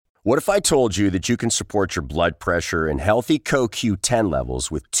What if I told you that you can support your blood pressure and healthy CoQ10 levels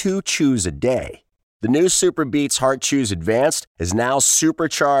with 2 chews a day? The new Super Beats Heart Chews Advanced is now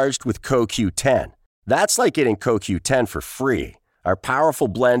supercharged with CoQ10. That's like getting CoQ10 for free. Our powerful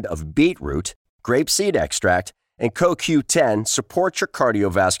blend of beetroot, grapeseed extract, and CoQ10 supports your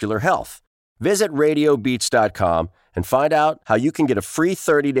cardiovascular health. Visit radiobeats.com and find out how you can get a free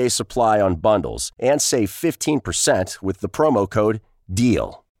 30-day supply on bundles and save 15% with the promo code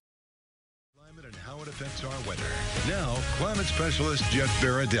DEAL. Climate and how it affects our weather. Now, climate specialist Jeff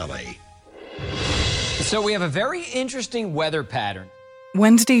Baradelli. So we have a very interesting weather pattern.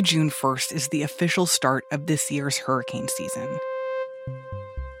 Wednesday, June 1st is the official start of this year's hurricane season.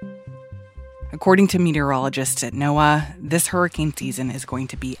 According to meteorologists at NOAA, this hurricane season is going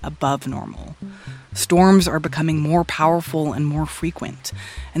to be above normal. Storms are becoming more powerful and more frequent,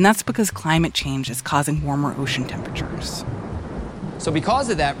 and that's because climate change is causing warmer ocean temperatures. So because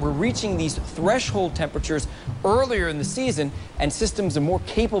of that, we're reaching these threshold temperatures earlier in the season, and systems are more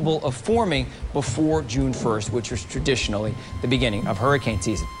capable of forming before June 1st, which is traditionally the beginning of hurricane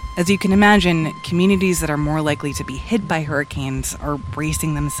season. As you can imagine, communities that are more likely to be hit by hurricanes are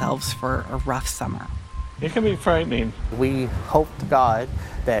bracing themselves for a rough summer. It can be frightening. We hope to God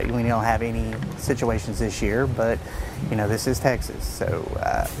that we don't have any situations this year, but, this is Texas, so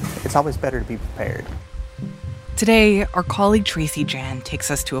it's always better to be prepared. Today, our colleague Tracy Jan takes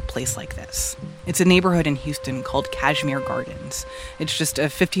us to a place like this. It's a neighborhood in Houston called Kashmere Gardens. It's just a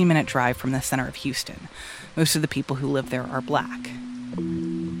 15-minute drive from the center of Houston. Most of the people who live there are Black.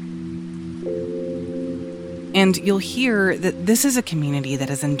 And you'll hear that this is a community that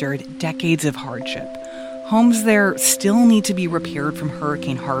has endured decades of hardship. Homes there still need to be repaired from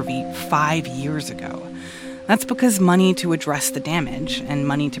Hurricane Harvey 5 years ago. That's because money to address the damage and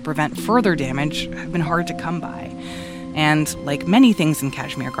money to prevent further damage have been hard to come by. And like many things in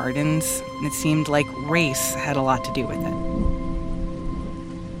Kashmere Gardens, it seemed like race had a lot to do with it.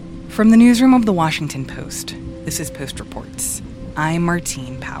 From the newsroom of The Washington Post, this is Post Reports. I'm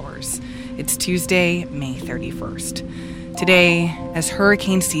Martine Powers. It's Tuesday, May 31st. Today, as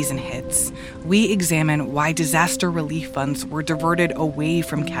hurricane season hits, we examine why disaster relief funds were diverted away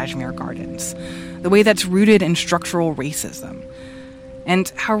from Kashmere Gardens, the way that's rooted in structural racism,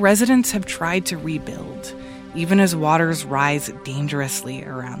 and how residents have tried to rebuild, even as waters rise dangerously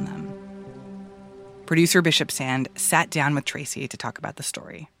around them. Producer Bishop Sand sat down with Tracy to talk about the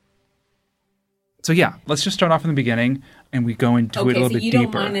story. So let's just start off in the beginning, and we go into it a little bit deeper. Okay, so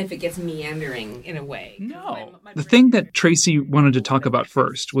you don't mind if it gets meandering in a way? No. The thing that Tracy wanted to talk about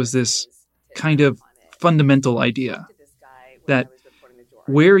first was this kind of fundamental idea that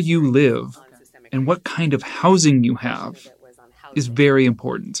where you live and what kind of housing you have is very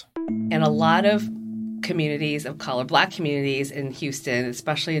important. And a lot of communities of color, Black communities in Houston,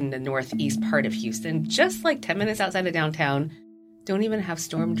 especially in the northeast part of Houston, just like 10 minutes outside of downtown, don't even have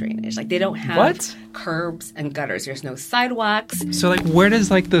storm drainage. Like, they don't have curbs and gutters. There's no sidewalks. So, where does,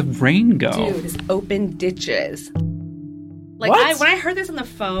 the rain go? Dude, it's open ditches. When I heard this on the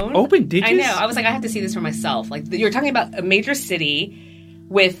phone... Open ditches? I know. I was like, I have to see this for myself. You're talking about a major city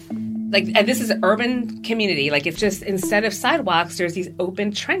with... and this is an urban community. It's just, instead of sidewalks, there's these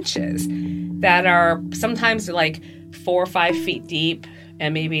open trenches that are sometimes 4 or 5 feet deep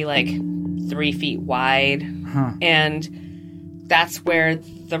and maybe 3 feet wide. Huh. And that's where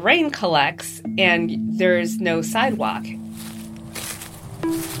the rain collects, and there's no sidewalk.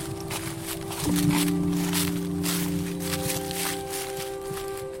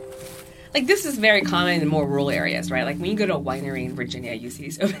 This is very common in more rural areas, right? When you go to a winery in Virginia, you see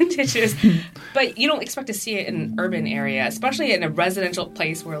these open ditches, but you don't expect to see it in an urban area, especially in a residential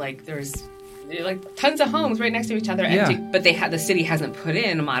place where there's tons of homes right next to each other, empty, but the city hasn't put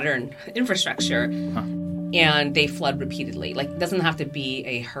in modern infrastructure, and they flood repeatedly. It doesn't have to be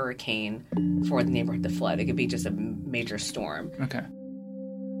a hurricane for the neighborhood to flood. It could be just a major storm. Okay.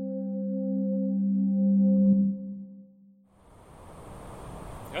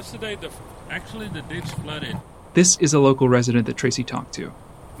 Yesterday, the ditch flooded. This is a local resident that Tracy talked to.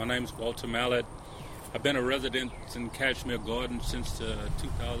 My name's Walter Mallett. I've been a resident in Kashmere Gardens since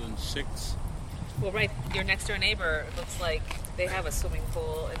 2006. Well, right, your next door neighbor looks like they have a swimming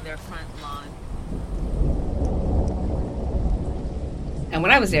pool in their front lawn. And when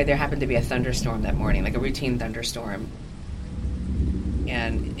I was there happened to be a thunderstorm that morning, a routine thunderstorm.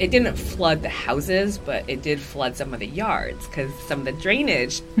 And it didn't flood the houses, but it did flood some of the yards because some of the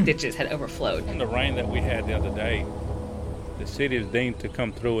drainage ditches had overflowed. From the rain that we had the other day, the city is deemed to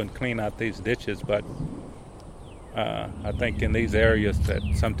come through and clean out these ditches, but I think in these areas that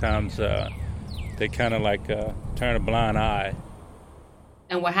sometimes they kind of turn a blind eye.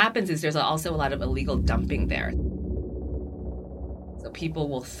 And what happens is there's also a lot of illegal dumping there. So people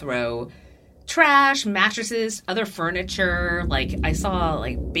will throw trash, mattresses, other furniture. Like I saw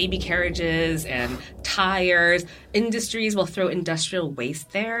like baby carriages and tires. Industries will throw industrial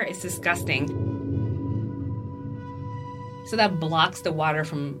waste there. It's disgusting. So that blocks the water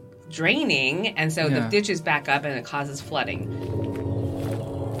from draining, and so the ditches back up and it causes flooding.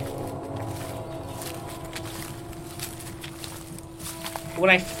 When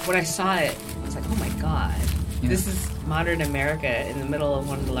I saw it, I was like, oh my God. Yeah. This is modern America in the middle of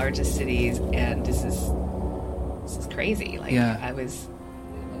one of the largest cities, and this is crazy. Like I was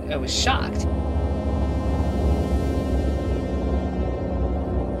shocked.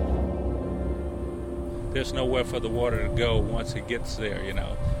 There's nowhere for the water to go once it gets there, you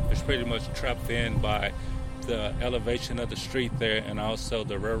know. It's pretty much trapped in by the elevation of the street there and also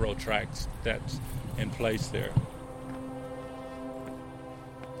the railroad tracks that's in place there.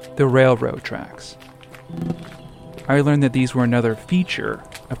 The railroad tracks. I learned that these were another feature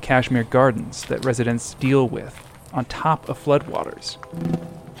of Kashmere Gardens that residents deal with on top of floodwaters.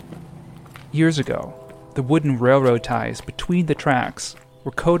 Years ago, the wooden railroad ties between the tracks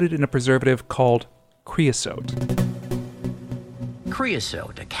were coated in a preservative called creosote.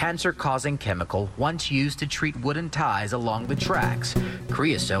 Creosote, a cancer-causing chemical once used to treat wooden ties along the tracks.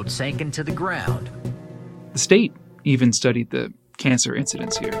 Creosote sank into the ground. The state even studied the cancer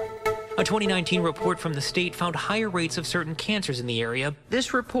incidence here. A 2019 report from the state found higher rates of certain cancers in the area.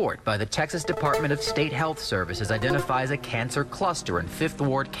 This report by the Texas Department of State Health Services identifies a cancer cluster in 5th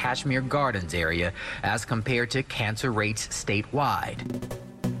Ward Kashmere Gardens area as compared to cancer rates statewide.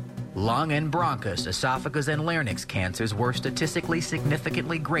 Lung and bronchus, esophagus, and larynx cancers were statistically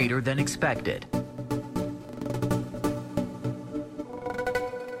significantly greater than expected.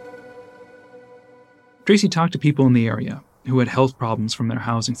 Tracy talked to people in the area who had health problems from their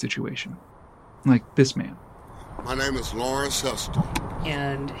housing situation, like this man. My name is Lawrence Hester.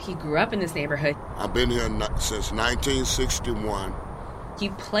 And he grew up in this neighborhood. I've been here since 1961. He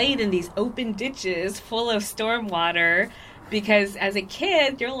played in these open ditches full of storm water because as a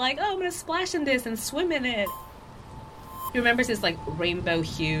kid, you're like, oh, I'm going to splash in this and swim in it. He remembers this like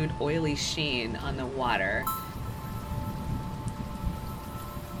rainbow-hued, oily sheen on the water.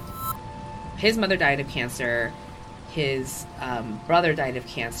 His mother died of cancer. His brother died of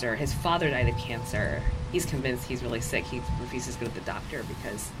cancer. His father died of cancer. He's convinced he's really sick. He refuses to go to the doctor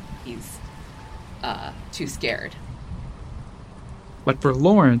because he's too scared. But for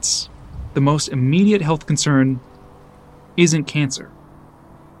Lawrence, the most immediate health concern isn't cancer.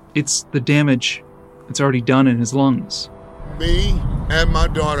 It's the damage that's already done in his lungs. Me and my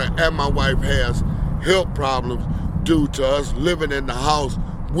daughter and my wife has health problems due to us living in the house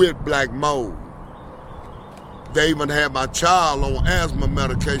with black mold. They even had my child on asthma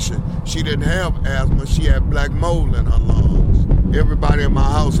medication. She didn't have asthma, she had black mold in her lungs. Everybody in my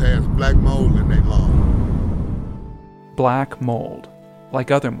house has black mold in their lungs. Black mold, like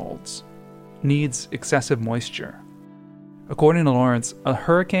other molds, needs excessive moisture. According to Lawrence, a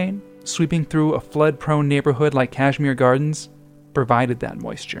hurricane sweeping through a flood-prone neighborhood like Kashmere Gardens provided that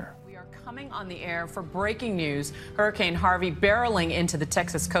moisture. On the air for breaking news. Hurricane Harvey barreling into the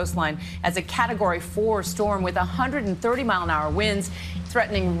Texas coastline as a Category 4 storm with 130-mile-an-hour winds,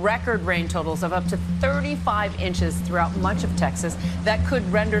 threatening record rain totals of up to 35 inches throughout much of Texas that could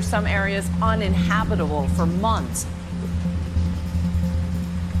render some areas uninhabitable for months.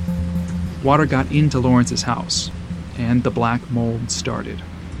 Water got into Lawrence's house, and the black mold started.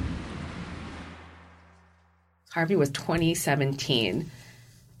 Harvey was 2017.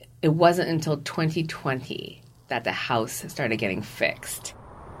 It wasn't until 2020 that the house started getting fixed.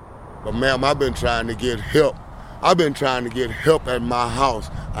 But ma'am, I've been trying to get help. I've been trying to get help at my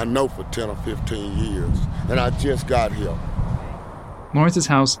house, I know, for 10 or 15 years, and I just got help. Lawrence's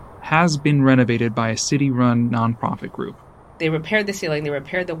house has been renovated by a city-run nonprofit group. They repaired the ceiling, they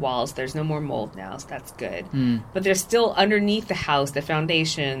repaired the walls. There's no more mold now, so that's good. But there's still underneath the house, the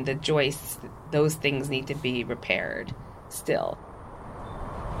foundation, the joists, those things need to be repaired still.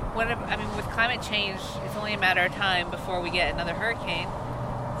 With climate change, it's only a matter of time before we get another hurricane.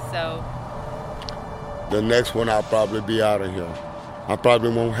 So the next one, I'll probably be out of here. I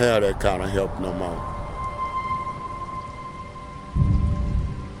probably won't have that kind of help no more.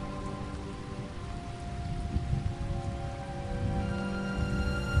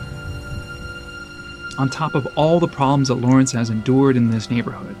 On top of all the problems that Lawrence has endured in this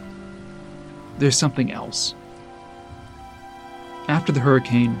neighborhood, there's something else. After the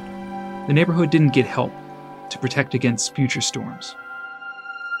hurricane, the neighborhood didn't get help to protect against future storms.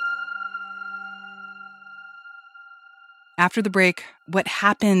 After the break, what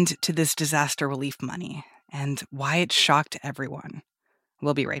happened to this disaster relief money and why it shocked everyone.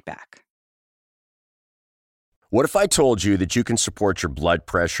 We'll be right back. What if I told you that you can support your blood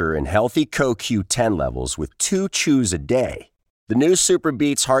pressure and healthy CoQ10 levels with 2 chews a day? The new Super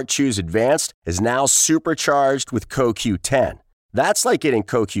Beats Heart Chews Advanced is now supercharged with CoQ10. That's like getting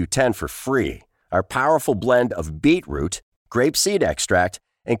CoQ10 for free. Our powerful blend of beetroot, grapeseed extract,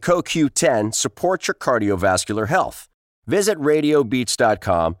 and CoQ10 supports your cardiovascular health. Visit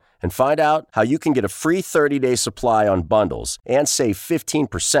RadioBeats.com and find out how you can get a free 30-day supply on bundles and save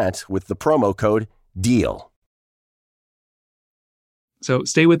 15% with the promo code DEAL. So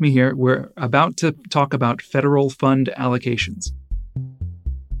stay with me here. We're about to talk about federal fund allocations.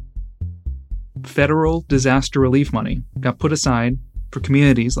 Federal disaster relief money got put aside for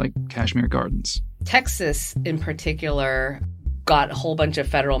communities like Kashmir Gardens. Texas, in particular, got a whole bunch of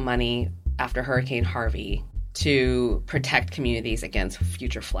federal money after Hurricane Harvey to protect communities against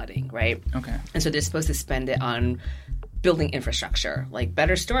future flooding, right? Okay. And so they're supposed to spend it on building infrastructure, like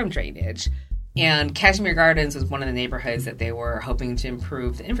better storm drainage. And Kashmir Gardens was one of the neighborhoods that they were hoping to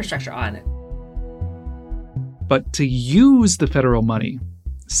improve the infrastructure on. But to use the federal money,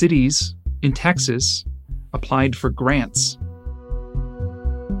 cities in Texas applied for grants.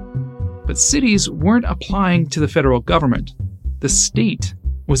 But cities weren't applying to the federal government. The state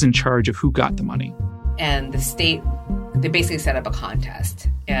was in charge of who got the money. And the state, they basically set up a contest,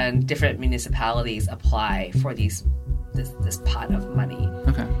 and different municipalities apply for this pot of money.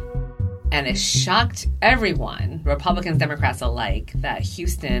 Okay. And it shocked everyone, Republicans, Democrats alike, that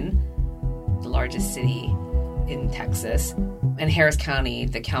Houston, the largest city in Texas, and Harris County,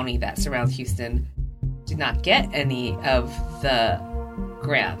 the county that surrounds Houston, did not get any of the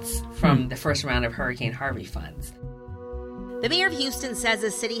grants from the first round of Hurricane Harvey funds. The mayor of Houston says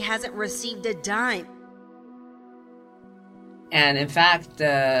the city hasn't received a dime. And in fact,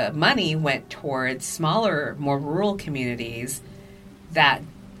 the money went towards smaller, more rural communities that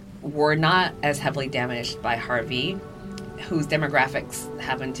were not as heavily damaged by Harvey, whose demographics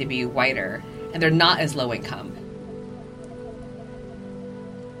happen to be whiter, and they're not as low income.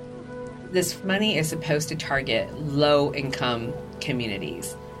 This money is supposed to target low income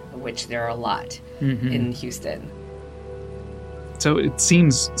communities, which there are a lot in Houston. So it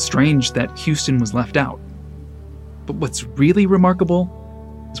seems strange that Houston was left out. But what's really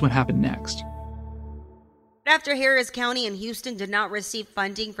remarkable is what happened next. After Harris County and Houston did not receive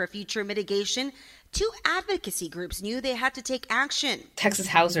funding for future mitigation, 2 advocacy groups knew they had to take action. Texas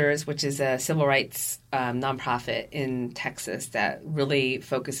Housers, which is a civil rights nonprofit in Texas that really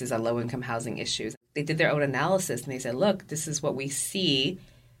focuses on low-income housing issues, they did their own analysis and they said, look, this is what we see.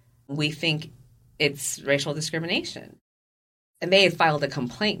 We think it's racial discrimination. And they had filed a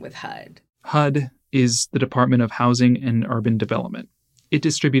complaint with HUD. HUD is the Department of Housing and Urban Development. It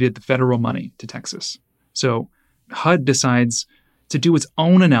distributed the federal money to Texas. So HUD decides to do its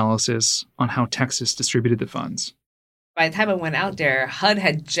own analysis on how Texas distributed the funds. By the time it went out there, HUD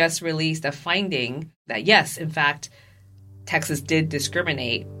had just released a finding that, yes, in fact, Texas did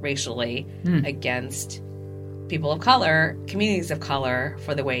discriminate racially against people of color, communities of color,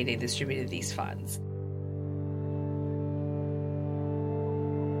 for the way they distributed these funds.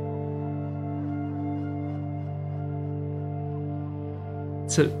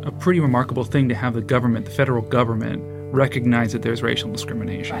 It's a pretty remarkable thing to have the government, the federal government, recognize that there's racial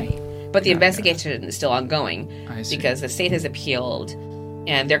discrimination. Right. But the investigation is still ongoing because the state has appealed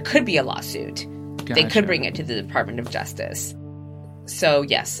and there could be a lawsuit. Gotcha. They could bring it to the Department of Justice. So,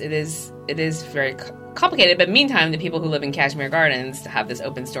 yes, it is very complicated. But meantime, the people who live in Kashmir Gardens have this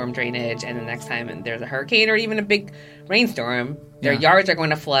open storm drainage, and the next time there's a hurricane or even a big rainstorm, their yards are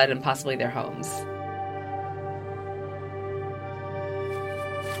going to flood and possibly their homes.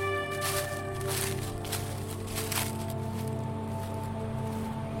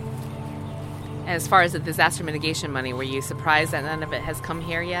 As far as the disaster mitigation money, were you surprised that none of it has come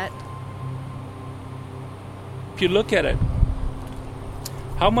here yet? If you look at it,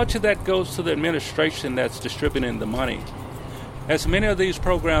 how much of that goes to the administration that's distributing the money? As many of these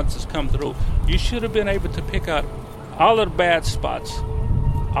programs has come through, you should have been able to pick out all of the bad spots,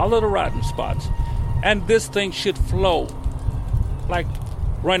 all of the rotten spots, and this thing should flow like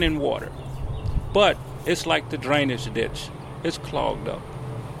running water. But it's like the drainage ditch. It's clogged up.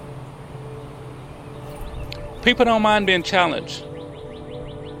 People don't mind being challenged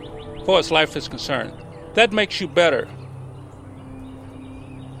for as life is concerned. That makes you better.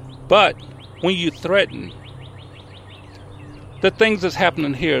 But when you threaten, the things that's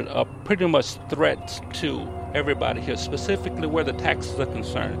happening here are pretty much threats to everybody here, specifically where the taxes are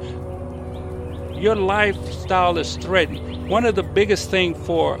concerned. your lifestyle is threatened. One of the biggest things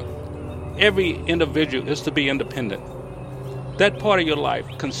for every individual is to be independent. That part of your life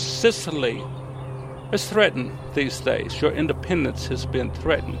consistently is threatened these days. Your independence has been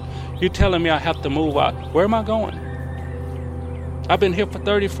threatened. You're telling me I have to move out. Where am I going? I've been here for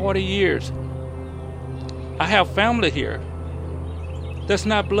 30, 40 years. I have family here that's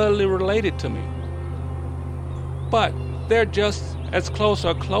not bloodily related to me. But they're just as close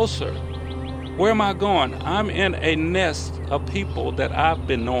or closer. Where am I going? I'm in a nest of people that I've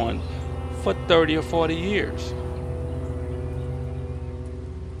been knowing for 30 or 40 years.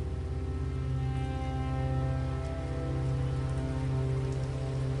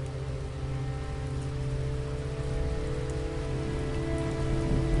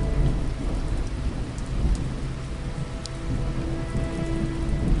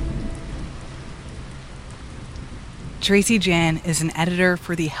 Tracy Jan is an editor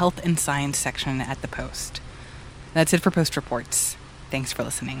for the Health and Science section at The Post. That's it for Post Reports. Thanks for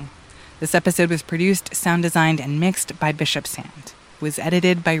listening. This episode was produced, sound designed, and mixed by Bishop Sand. It was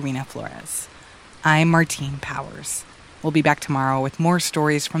edited by Rena Flores. I'm Martine Powers. We'll be back tomorrow with more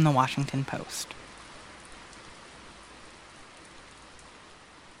stories from the Washington Post.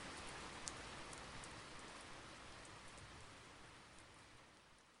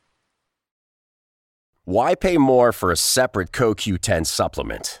 Why pay more for a separate CoQ10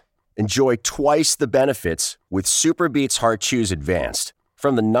 supplement? Enjoy twice the benefits with SuperBeets Heart Chews Advanced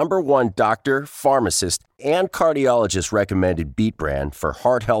from the #1 doctor, pharmacist, and cardiologist recommended beet brand for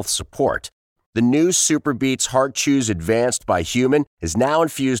heart health support. The new SuperBeets Heart Chews Advanced by Human is now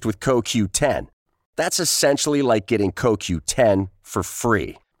infused with CoQ10. That's essentially like getting CoQ10 for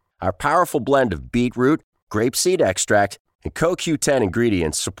free. Our powerful blend of beetroot, grapeseed extract, and CoQ10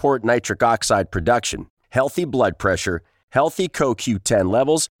 ingredients support nitric oxide production, healthy blood pressure, healthy CoQ10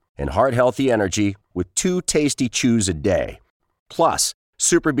 levels, and heart-healthy energy with 2 tasty chews a day. Plus,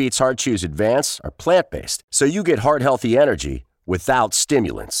 SuperBeets Heart Chews Advance are plant-based, so you get heart-healthy energy without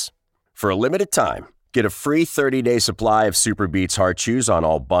stimulants. For a limited time, get a free 30-day supply of SuperBeets Heart Chews on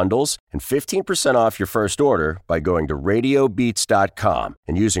all bundles and 15% off your first order by going to RadioBeets.com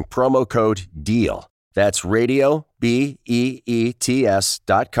and using promo code DEAL. That's radio, BEETS.com,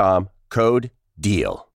 code DEAL.